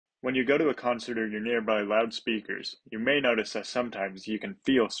When you go to a concert or you're nearby loudspeakers, you may notice that sometimes you can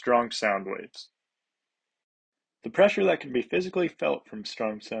feel strong sound waves. The pressure that can be physically felt from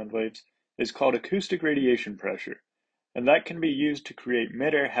strong sound waves is called acoustic radiation pressure, and that can be used to create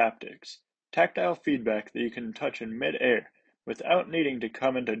mid-air haptics, tactile feedback that you can touch in mid-air without needing to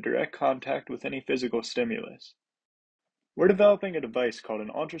come into direct contact with any physical stimulus. We're developing a device called an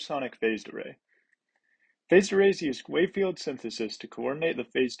ultrasonic phased array. Phased arrays use wavefield synthesis to coordinate the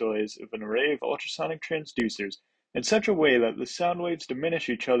phase delays of an array of ultrasonic transducers in such a way that the sound waves diminish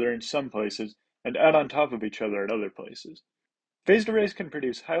each other in some places and add on top of each other at other places. Phased arrays can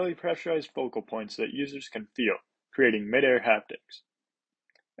produce highly pressurized focal points that users can feel, creating mid-air haptics.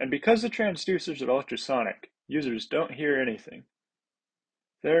 And because the transducers are ultrasonic, users don't hear anything.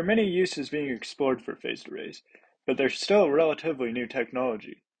 There are many uses being explored for phased arrays, but they're still relatively new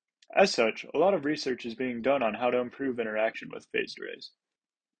technology. As such, a lot of research is being done on how to improve interaction with phased arrays.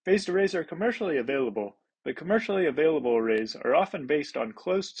 Phased arrays are commercially available, but commercially available arrays are often based on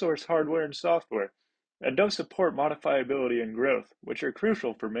closed-source hardware and software, and don't support modifiability and growth, which are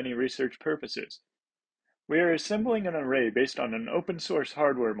crucial for many research purposes. We are assembling an array based on an open-source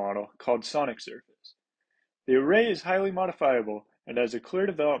hardware model called Sonic Surface. The array is highly modifiable and has a clear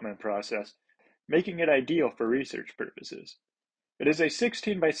development process, making it ideal for research purposes. It is a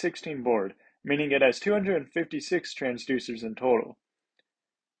 16 by 16 board, meaning it has 256 transducers in total.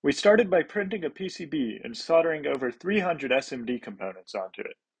 We started by printing a PCB and soldering over 300 SMD components onto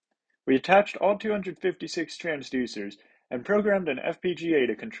it. We attached all 256 transducers and programmed an FPGA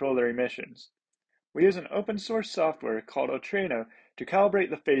to control their emissions. We use an open source software called Ultrasonic to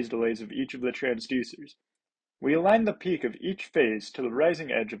calibrate the phase delays of each of the transducers. We align the peak of each phase to the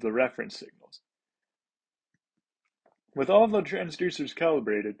rising edge of the reference signals. With all of the transducers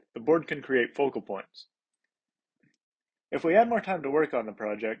calibrated, the board can create focal points. If we had more time to work on the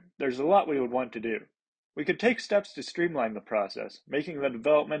project, there's a lot we would want to do. We could take steps to streamline the process, making the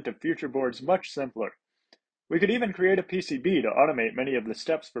development of future boards much simpler. We could even create a PCB to automate many of the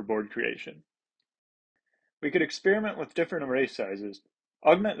steps for board creation. We could experiment with different array sizes,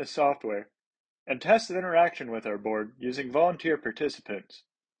 augment the software, and test the interaction with our board using volunteer participants.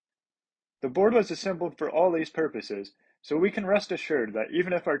 The board was assembled for all these purposes, so we can rest assured that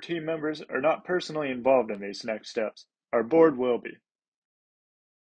even if our team members are not personally involved in these next steps, our board will be.